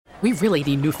We really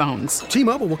need new phones.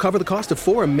 T-Mobile will cover the cost of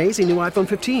 4 amazing new iPhone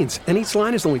 15s, and each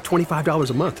line is only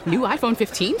 $25 a month. New iPhone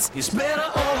 15s? It's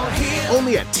better over here.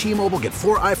 Only at T-Mobile, get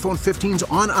 4 iPhone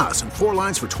 15s on us and 4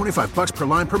 lines for $25 per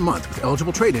line per month with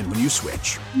eligible trade-in when you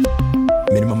switch.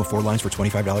 Minimum of 4 lines for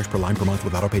 $25 per line per month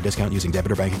with autopay discount using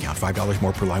debit or bank account. $5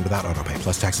 more per line without autopay,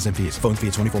 plus taxes and fees. Phone fee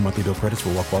at 24 monthly bill credits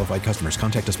for well-qualified customers.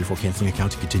 Contact us before canceling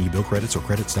account to continue bill credits or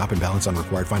credit stop and balance on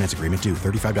required finance agreement due.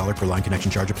 $35 per line connection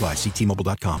charge applies. See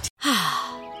T-Mobile.com.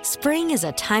 Spring is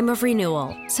a time of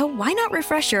renewal, so why not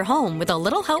refresh your home with a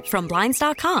little help from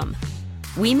Blinds.com?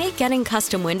 We make getting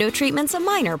custom window treatments a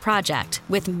minor project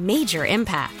with major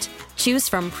impact. Choose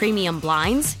from premium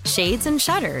blinds, shades, and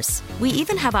shutters. We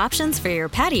even have options for your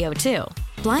patio, too.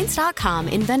 Blinds.com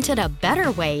invented a better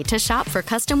way to shop for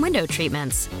custom window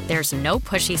treatments. There's no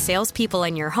pushy salespeople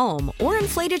in your home or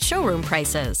inflated showroom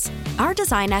prices. Our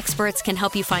design experts can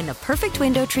help you find the perfect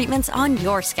window treatments on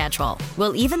your schedule.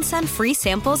 We'll even send free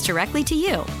samples directly to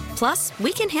you. Plus,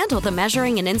 we can handle the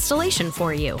measuring and installation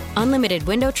for you. Unlimited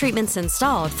window treatments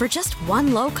installed for just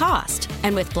one low cost.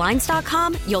 And with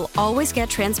Blinds.com, you'll always get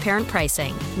transparent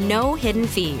pricing. No hidden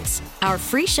fees. Our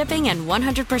free shipping and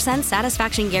 100%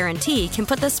 satisfaction guarantee can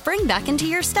put the spring back into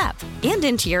your step and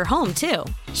into your home, too.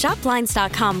 Shop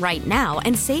Blinds.com right now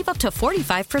and save up to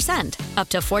 45%. Up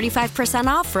to 45%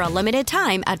 off for a limited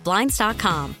time at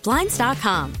Blinds.com.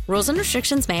 Blinds.com. Rules and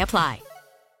restrictions may apply.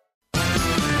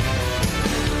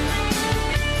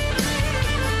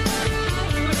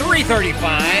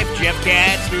 .335, Jeff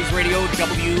Katz, News Radio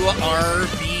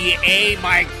WRVA.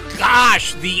 My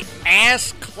gosh, the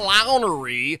ass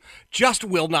clownery just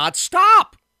will not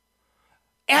stop.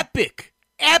 Epic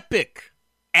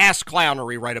ass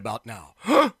clownery right about now.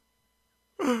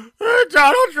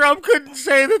 Donald Trump couldn't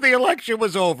say that the election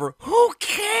was over. Who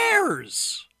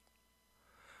cares?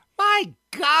 My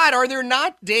God, are there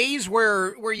not days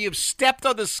where you've stepped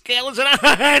on the scale and said,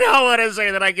 I don't want to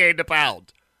say that I gained a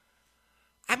pound?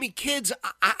 I mean, kids,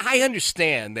 I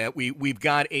understand that we've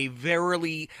got a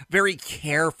very, very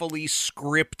carefully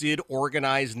scripted,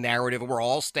 organized narrative, and we're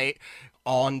all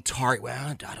on target.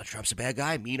 Well, Donald Trump's a bad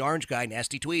guy, mean orange guy,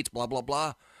 nasty tweets, blah, blah,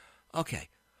 blah. Okay.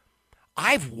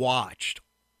 I've watched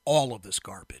all of this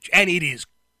garbage, and it is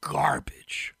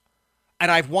garbage.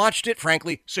 And I've watched it,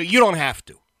 frankly, so you don't have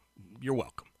to. You're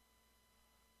welcome.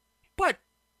 But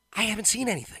I haven't seen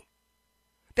anything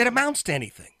that amounts to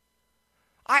anything.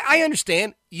 I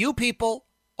understand you people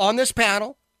on this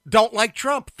panel don't like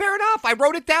Trump. Fair enough. I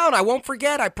wrote it down. I won't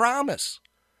forget. I promise.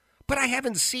 But I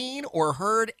haven't seen or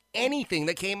heard anything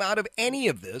that came out of any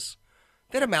of this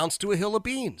that amounts to a hill of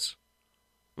beans.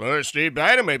 Well, Steve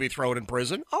Bannon may be thrown in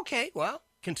prison. Okay, well,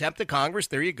 contempt of Congress.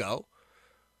 There you go.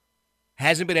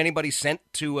 Hasn't been anybody sent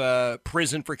to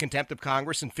prison for contempt of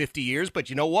Congress in 50 years. But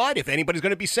you know what? If anybody's going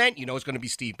to be sent, you know it's going to be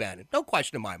Steve Bannon. No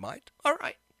question in my mind. All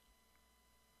right.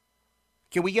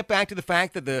 Can we get back to the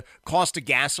fact that the cost of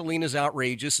gasoline is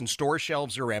outrageous and store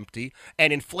shelves are empty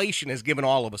and inflation has given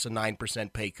all of us a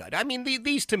 9% pay cut? I mean,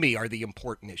 these to me are the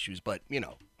important issues, but,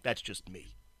 that's just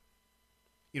me.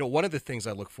 One of the things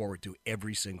I look forward to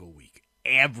every single week,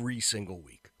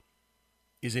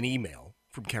 is an email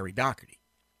from Kerry Doherty.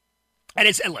 And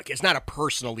it's not a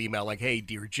personal email like, hey,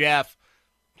 dear Jeff,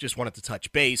 just wanted to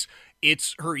touch base.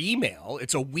 It's her email.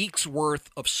 It's a week's worth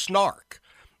of snark.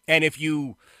 And if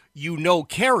you know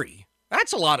Kerry,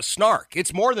 that's a lot of snark.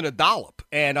 It's more than a dollop.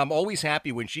 And I'm always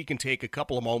happy when she can take a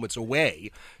couple of moments away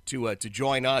to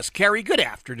join us. Kerry, good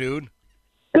afternoon.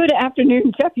 Good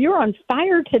afternoon, Jeff. You're on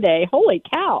fire today. Holy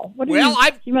cow.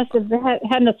 You must have had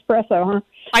an espresso, huh?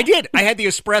 I did. I had the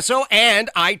espresso, and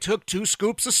I took 2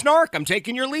 scoops of snark. I'm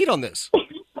taking your lead on this.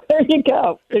 There you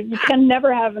go. You can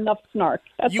never have enough snark.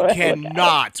 That's you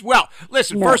cannot. Well,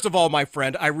 listen, First of all, my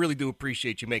friend, I really do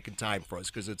appreciate you making time for us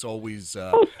because it's always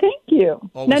oh, thank you.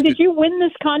 Now, did you win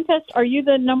this contest? Are you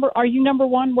number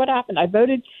one? What happened? I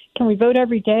voted. Can we vote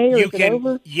every day or is it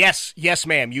over? Yes,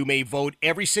 ma'am. You may vote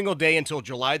every single day until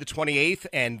July the 28th,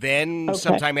 and then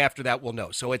sometime after that we'll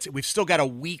know. So we've still got a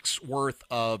week's worth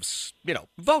of,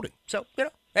 voting. So,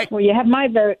 hey. Well, you have my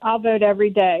vote. I'll vote every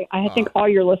day. I think all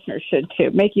your listeners should,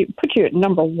 too. Put you at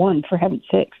number 1, for heaven's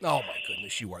sakes. Oh, my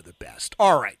goodness. You are the best.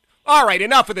 All right.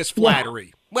 Enough of this flattery.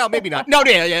 Yeah. Well, maybe not. No,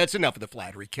 it's enough of the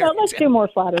flattery. Well, let's do more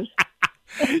flattery.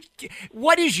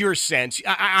 What is your sense?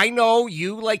 I know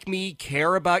you, like me,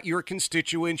 care about your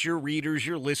constituents, your readers,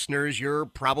 your listeners. You're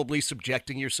probably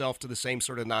subjecting yourself to the same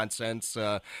sort of nonsense,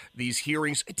 these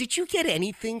hearings. Did you get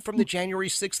anything from the January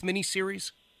 6th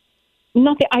miniseries?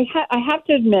 Nothing. I have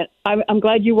to admit, I'm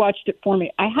glad you watched it for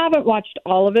me. I haven't watched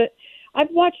all of it. I've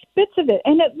watched bits of it,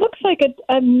 and it looks like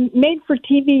a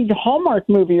made-for-TV Hallmark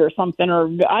movie or something, or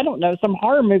I don't know, some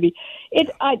horror movie.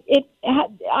 I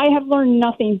have learned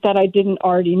nothing that I didn't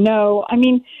already know. I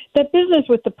mean, the business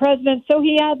with the president, so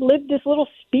he ad-libbed this little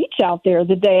speech out there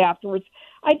the day afterwards.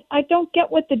 I don't get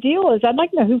what the deal is. I'd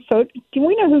like to know do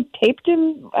we know who taped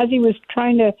him as he was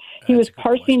he was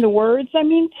parsing the words? I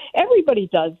mean, everybody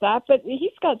does that, but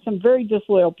he's got some very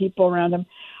disloyal people around him.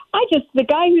 The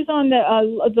guy who's on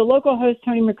the local host,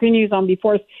 Tony McCready, who's on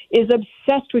before us, is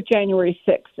obsessed with January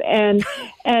 6th. And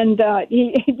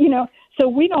so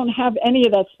we don't have any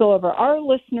of that spillover. Our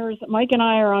listeners, Mike and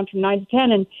I, are on from 9 to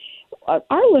 10, and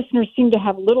our listeners seem to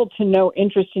have little to no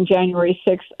interest in January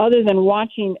 6th other than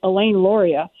watching Elaine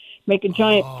Luria make a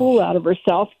giant fool out of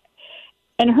herself.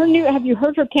 And have you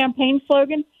heard her campaign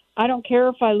slogan? I don't care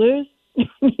if I lose.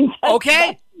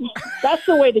 Okay. That's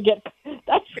the way to get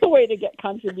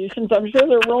contributions. I'm sure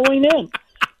they're rolling in.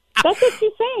 That's what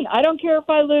she's saying. I don't care if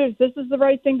I lose. This is the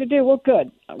right thing to do. Well,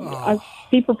 good.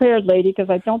 Be prepared, lady,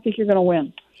 because I don't think you're going to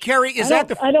win. Carrie, is that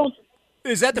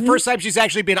the first time she's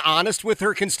actually been honest with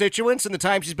her constituents in the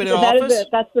time she's been in office? That is it.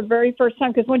 That's the very first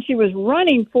time, because when she was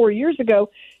running 4 years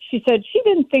ago, she said she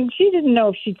didn't know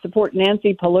if she'd support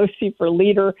Nancy Pelosi for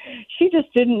leader. She just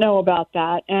didn't know about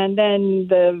that. And then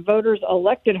the voters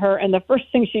elected her, and the first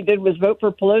thing she did was vote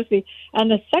for Pelosi. And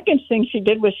the second thing she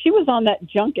did was she was on that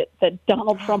junket that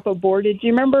Donald Trump aborted. Do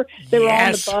you remember? They were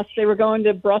on the bus. They were going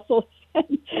to Brussels.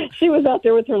 She was out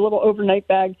there with her little overnight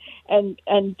bag, and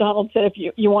Donald said, if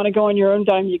you want to go on your own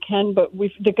dime, you can, but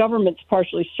the government's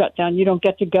partially shut down. You don't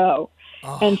get to go.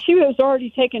 Oh. And she was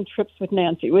already taking trips with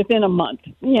Nancy within a month.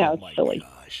 Yeah, it's silly.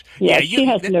 Gosh. Yeah, she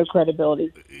has no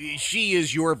credibility. She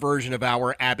is your version of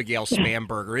our Abigail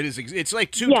Spamberger. It's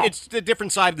like it's the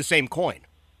different side of the same coin.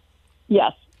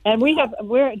 Yes. And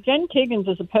Jen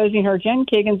Kiggins is opposing her. Jen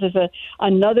Kiggins is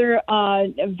another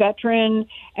veteran,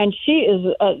 and she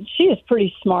is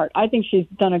pretty smart. I think she's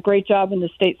done a great job in the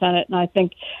state Senate, and I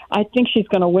think she's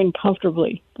going to win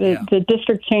comfortably. The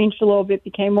district changed a little bit,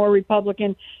 became more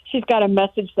Republican. She's got a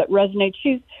message that resonates.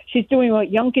 She's doing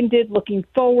what Youngkin did, looking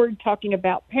forward, talking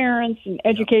about parents and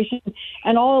education,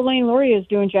 and all Elaine Luria is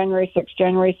doing January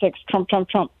 6th, Trump, Trump,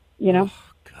 Trump. You know.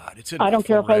 God, it's I don't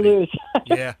care if I lose.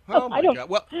 Yeah. Oh my God.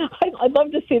 Well, I'd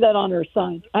love to see that on her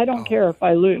sign. I don't care if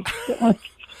I lose.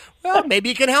 Well, maybe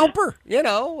you can help her. You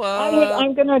know,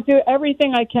 I'm going to do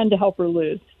everything I can to help her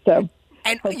lose. So.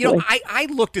 And, hopefully. I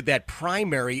looked at that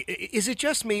primary. Is it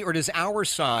just me, or does our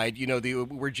side,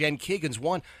 where Jen Kiggins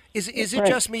won, is it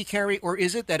just me, Carrie, or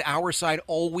is it that our side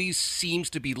always seems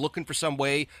to be looking for some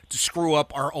way to screw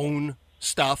up our own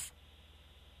stuff?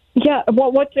 Yeah,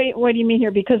 well, what do you mean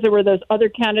here? Because there were those other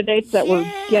candidates that were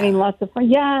getting lots of fun.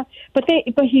 Yeah, but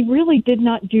he really did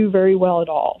not do very well at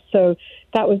all. So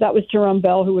that was Jerome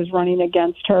Bell who was running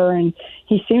against her, and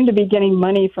he seemed to be getting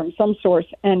money from some source.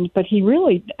 But he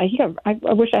got.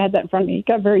 I wish I had that in front of me. He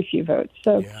got very few votes.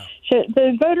 So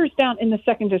the voters down in the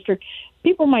 2nd district,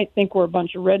 people might think we're a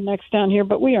bunch of rednecks down here,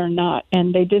 but we are not.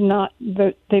 And they did not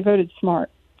vote. They voted smart.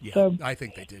 Yeah, so, I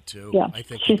think they did too. Yeah, I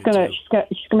think she's gonna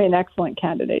be an excellent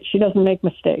candidate. She doesn't make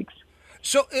mistakes.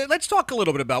 So let's talk a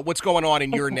little bit about what's going on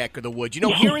in your neck of the woods.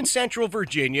 Here in Central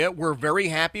Virginia, we're very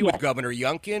happy with Governor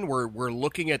Youngkin. We're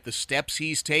looking at the steps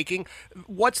he's taking.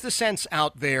 What's the sense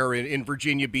out there in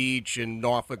Virginia Beach and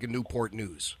Norfolk and Newport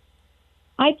News?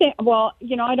 I think,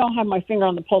 I don't have my finger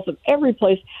on the pulse of every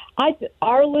place.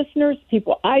 Our listeners,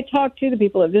 people I talk to, the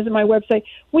people that visit my website,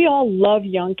 we all love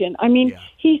Youngkin. I mean,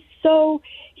 he's so.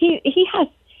 He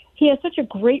has such a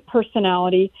great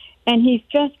personality, and he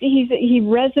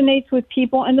resonates with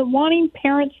people and the wanting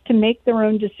parents to make their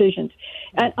own decisions.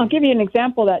 And I'll give you an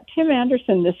example of that. Tim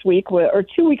Anderson this week, or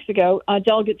 2 weeks ago,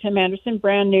 Delegate Tim Anderson,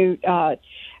 brand new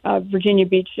Virginia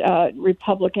Beach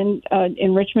Republican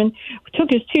in Richmond,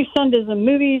 took his 2 sons to the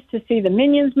movies to see the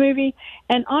Minions movie,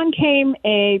 and on came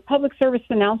a public service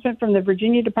announcement from the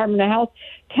Virginia Department of Health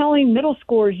telling middle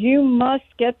schoolers, you must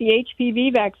get the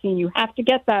HPV vaccine. You have to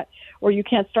get that or you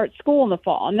can't start school in the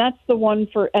fall, and that's the one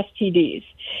for STDs.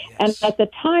 Yes. And at the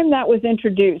time that was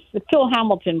introduced, Phil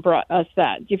Hamilton brought us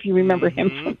that, if you remember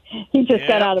him. He just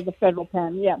got out of the federal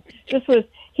pen. Yeah,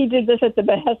 he did this at the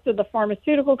behest of the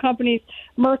pharmaceutical companies.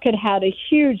 Merck had a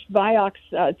huge Vioxx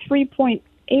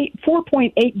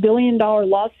 $4.8 billion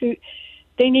lawsuit.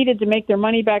 They needed to make their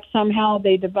money back somehow.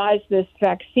 They devised this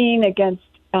vaccine against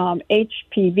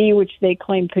HPV, which they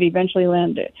claimed could eventually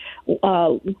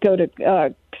go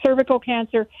to cervical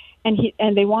cancer,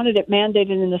 and they wanted it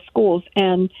mandated in the schools.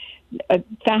 And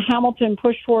Hamilton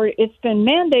pushed for it. It's been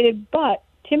mandated, but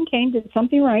Tim Kaine did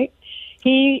something right.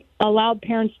 He allowed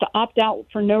parents to opt out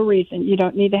for no reason. You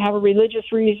don't need to have a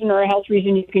religious reason or a health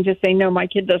reason. You can just say, no, my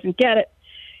kid doesn't get it.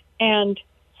 And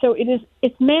so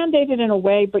it's mandated in a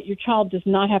way, but your child does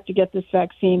not have to get this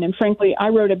vaccine. And frankly, I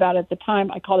wrote about it at the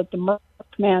time. I called it the Merck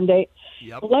mandate.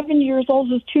 Yep. 11 years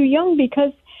old is too young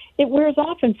because it wears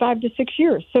off in 5 to 6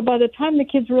 years. So by the time the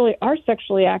kids really are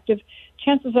sexually active,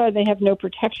 chances are they have no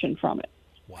protection from it.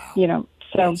 Wow. You know,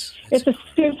 so it's a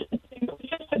stupid thing. It was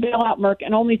just a bailout, Merck,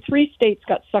 and only 3 states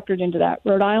got suckered into that: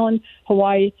 Rhode Island,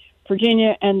 Hawaii,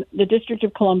 Virginia, and the District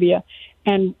of Columbia.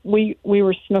 And we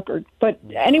were snookered. But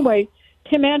anyway,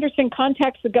 Tim Anderson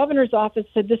contacts the governor's office,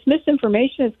 said this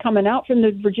misinformation is coming out from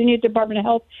the Virginia Department of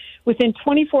Health. Within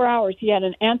 24 hours, he had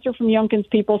an answer from Youngkin's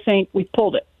people saying, we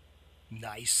pulled it.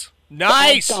 Nice.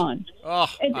 It's gone. Oh,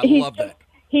 I love that.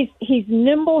 He's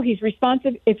nimble. He's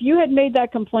responsive. If you had made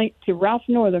that complaint to Ralph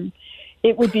Northam,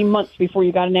 it would be months before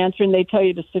you got an answer, and they tell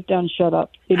you to sit down and shut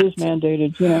up. It is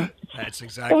mandated, you know. That's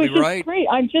exactly right. Great.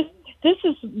 This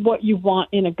is what you want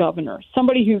in a governor,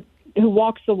 somebody who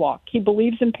walks the walk. He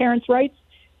believes in parents' rights,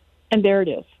 and there it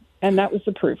is. And that was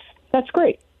the proof. That's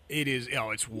great. It is.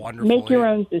 Oh, it's wonderful. Make your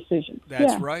own decisions.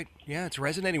 That's right. Yeah, it's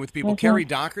resonating with people. Carrie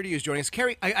Doherty is joining us.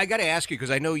 Carrie, I got to ask you, because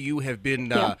I know you have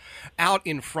been out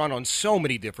in front on so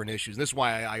many different issues. This is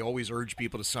why I always urge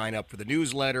people to sign up for the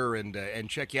newsletter and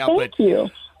check you out. Thank you.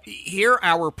 Here,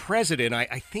 our president,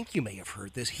 I think you may have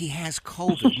heard this, he has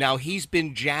COVID. Now, he's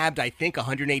been jabbed, I think,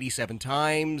 187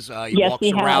 times. He walks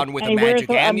around with a magic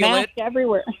amulet. A mask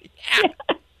everywhere.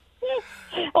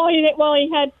 He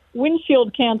had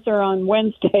windshield cancer on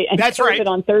Wednesday and That's COVID right.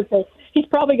 on Thursday. He's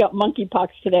probably got monkeypox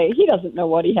today. He doesn't know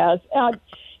what he has.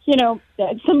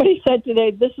 Somebody said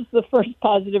today this is the first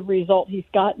positive result he's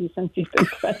gotten since he's been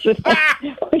president.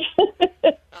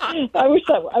 I wish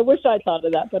I thought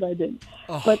of that, but I didn't.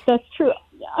 Oh. But that's true.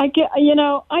 I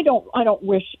don't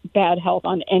wish bad health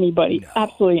on anybody,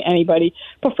 absolutely anybody.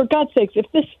 But for God's sakes, if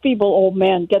this feeble old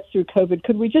man gets through COVID,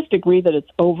 could we just agree that it's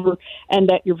over and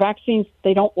that your vaccines,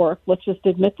 they don't work? Let's just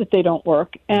admit that they don't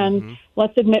work, and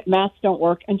let's admit masks don't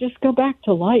work, and just go back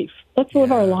to life. Let's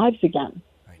live our lives again.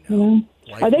 I know.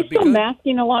 You know? Are they still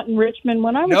masking a lot in Richmond?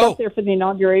 When I was up there for the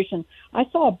inauguration, I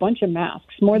saw a bunch of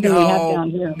masks, more than we have down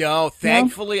here. No,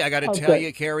 thankfully, I got to tell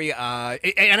you, Carrie,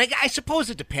 and I suppose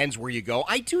it depends where you go.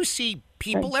 I do see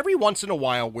people every once in a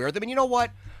while wear them, and you know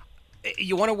what?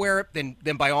 You want to wear it,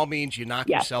 then by all means, you knock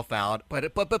yourself out.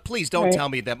 But please don't tell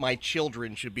me that my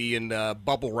children should be in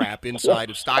bubble wrap inside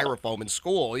of styrofoam in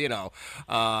school. You know,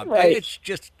 it's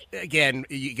just, again,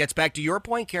 it gets back to your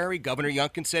point, Carrie. Governor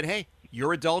Youngkin said, "Hey,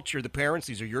 you're adults, you're the parents,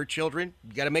 these are your children.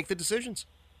 You got to make the decisions."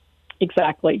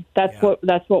 Exactly. That's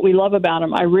what we love about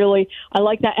him. I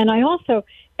like that. And I also,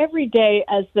 every day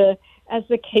as the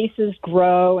cases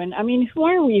grow, and I mean,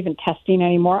 why are we even testing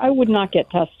anymore? I would not get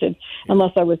tested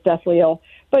unless I was deathly ill.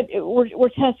 But we're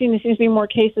testing. There seems to be more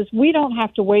cases. We don't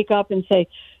have to wake up and say,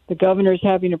 the governor's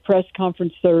having a press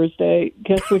conference Thursday.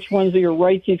 Guess which ones of your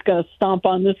rights he's going to stomp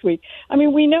on this week? I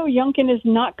mean, we know Youngkin is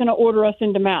not going to order us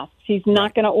into masks. He's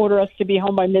not going to order us to be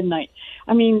home by midnight.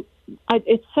 I mean,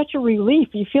 it's such a relief.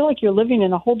 You feel like you're living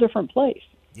in a whole different place.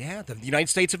 Yeah, the United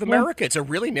States of America. It's a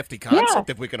really nifty concept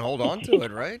if we can hold on to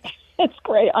it, right? It's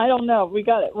great. I don't know. We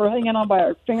got it. We're hanging on by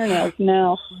our fingernails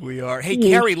now. We are. Hey,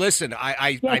 Carrie, listen,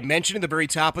 I mentioned at the very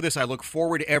top of this, I look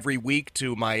forward every week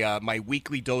to my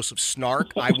weekly dose of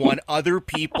snark. I want other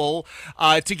people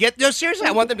to get, no, seriously,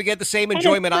 I want them to get the same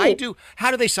enjoyment I do.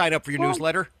 How do they sign up for your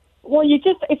newsletter? Well,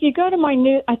 if you go to my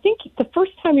I think the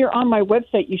first time you're on my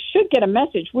website, you should get a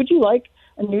message. Would you like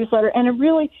a newsletter? And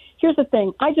here's the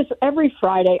thing. Every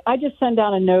Friday, I just send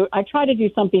out a note. I try to do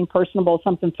something personable,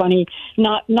 something funny,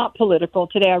 not political.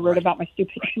 Today I wrote about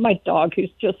my dog,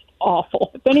 who's just awful.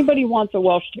 If anybody wants a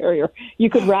Welsh Terrier, you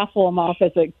could raffle him off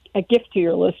as a gift to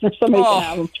your listeners. Somebody can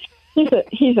have him.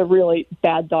 He's a really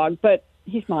bad dog, but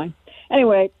he's mine.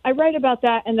 Anyway, I write about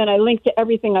that, and then I link to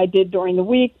everything I did during the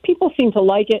week. People seem to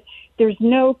like it. There's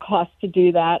no cost to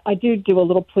do that. I do a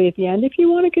little plea at the end. If you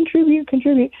want to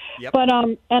contribute. Yep. But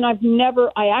and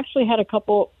I actually had a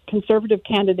couple conservative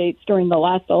candidates during the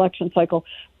last election cycle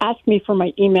ask me for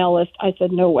my email list. I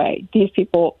said, no way. These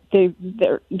people,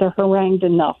 they're harangued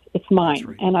enough. It's mine.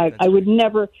 Right. And I would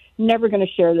never going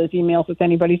to share those emails with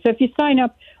anybody. So if you sign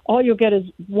up, all you'll get is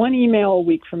one email a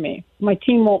week from me. My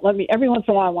team won't let me. Every once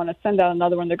in a while, I want to send out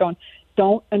another one. They're going,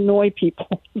 don't annoy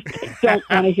people. Don't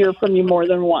want to hear from you more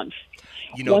than once.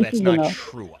 You know, that's not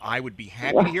true. I would be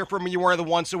happy to hear from you more than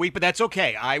once a week, but that's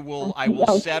okay. I will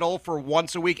settle for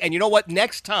once a week. And you know what?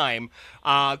 Next time,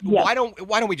 why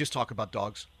don't we just talk about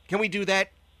dogs? Can we do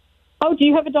that? Oh, do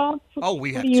you have a dog? Oh,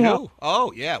 we have Who do you two. have?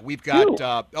 Oh, yeah. We've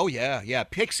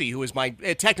got, Pixie, who is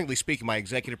technically speaking, my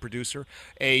executive producer,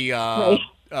 a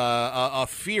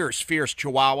fierce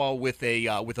Chihuahua with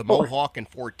a mohawk and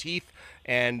 4 teeth,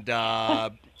 and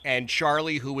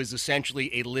Charlie, who is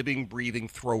essentially a living, breathing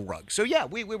throw rug. So yeah,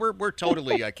 we're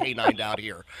totally canined out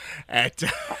here at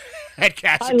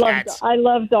Cats and Cats. I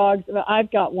love dogs.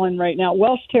 I've got one right now.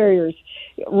 Welsh Terriers.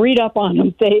 Read up on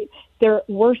them. They're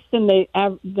worse than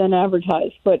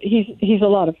advertised, but he's a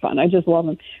lot of fun. I just love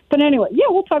him. But anyway, yeah,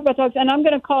 we'll talk about dogs, and I'm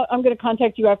going to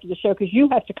contact you after the show because you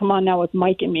have to come on now with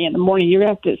Mike and me in the morning. You're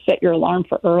going to have to set your alarm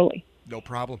for early. No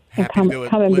problem. Happy to do it.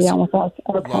 Come and be on with us.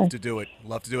 Okay. Love to do it.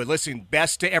 Listen,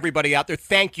 best to everybody out there.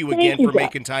 Thank you again for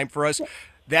making time for us.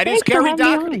 That is Carrie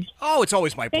Doherty. Oh, it's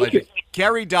always my pleasure.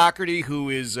 Carrie Doherty, who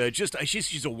is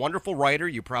she's a wonderful writer.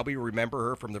 You probably remember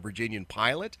her from the Virginian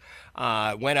Pilot.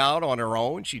 Went out on her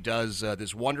own. She does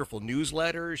this wonderful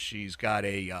newsletter. She's got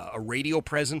a radio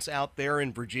presence out there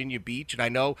in Virginia Beach. And I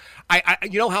know,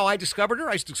 you know how I discovered her?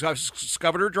 I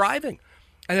discovered her driving.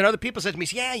 And then other people said to me,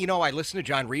 yeah, I listen to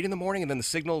John Reed in the morning, and then the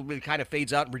signal kind of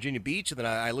fades out in Virginia Beach, and then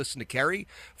I listen to Carrie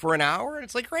for an hour, and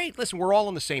it's like, great. Listen, we're all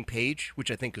on the same page, which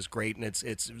I think is great, and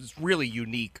it's really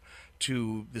unique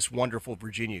to this wonderful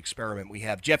Virginia experiment we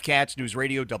have. Jeff Katz, News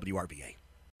Radio, WRVA.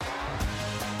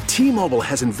 T-Mobile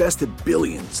has invested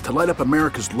billions to light up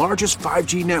America's largest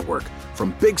 5G network,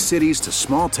 from big cities to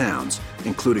small towns,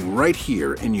 including right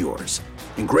here in yours.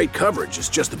 And great coverage is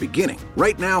just the beginning.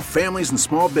 Right now, families and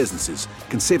small businesses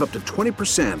can save up to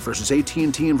 20% versus AT&T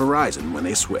and Verizon when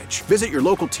they switch. Visit your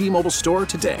local T-Mobile store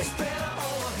today.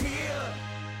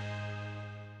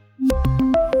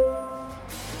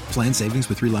 Plan savings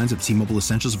with 3 lines of T-Mobile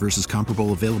Essentials versus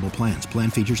comparable available plans. Plan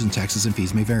features and taxes and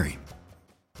fees may vary.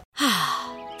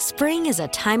 Spring is a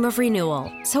time of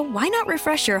renewal, so why not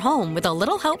refresh your home with a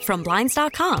little help from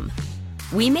Blinds.com?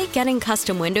 We make getting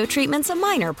custom window treatments a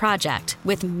minor project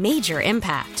with major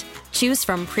impact. Choose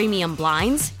from premium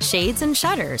blinds, shades, and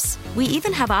shutters. We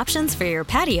even have options for your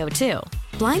patio, too.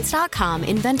 Blinds.com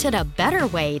invented a better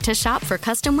way to shop for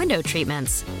custom window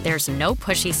treatments. There's no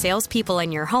pushy salespeople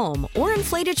in your home or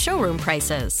inflated showroom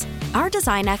prices. Our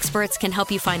design experts can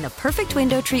help you find the perfect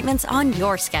window treatments on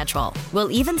your schedule.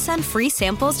 We'll even send free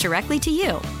samples directly to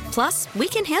you. Plus, we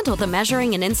can handle the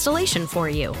measuring and installation for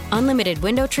you. Unlimited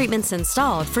window treatments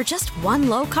installed for just one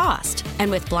low cost. And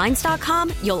with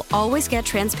Blinds.com, you'll always get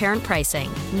transparent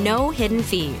pricing. No hidden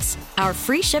fees. Our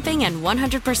free shipping and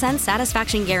 100%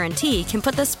 satisfaction guarantee can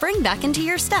put the spring back into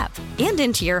your step and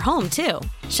into your home, too.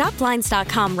 Shop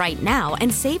Blinds.com right now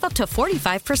and save up to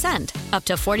 45%. Up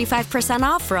to 45%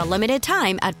 off for a limited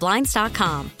time at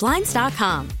Blinds.com.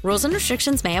 Blinds.com. Rules and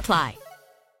restrictions may apply.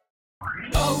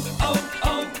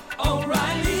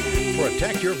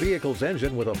 Protect your vehicle's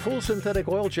engine with a full synthetic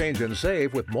oil change and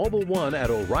save with Mobil 1 at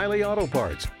O'Reilly Auto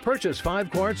Parts. Purchase 5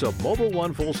 quarts of Mobil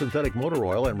 1 full synthetic motor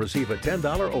oil and receive a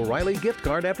 $10 O'Reilly gift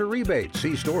card after rebate.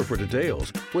 See store for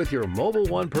details. With your Mobil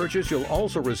 1 purchase, you'll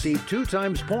also receive 2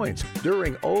 times points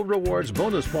during O Rewards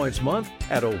Bonus Points Month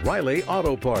at O'Reilly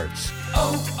Auto Parts.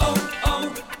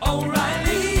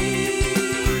 O'Reilly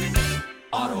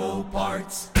Auto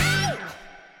Parts.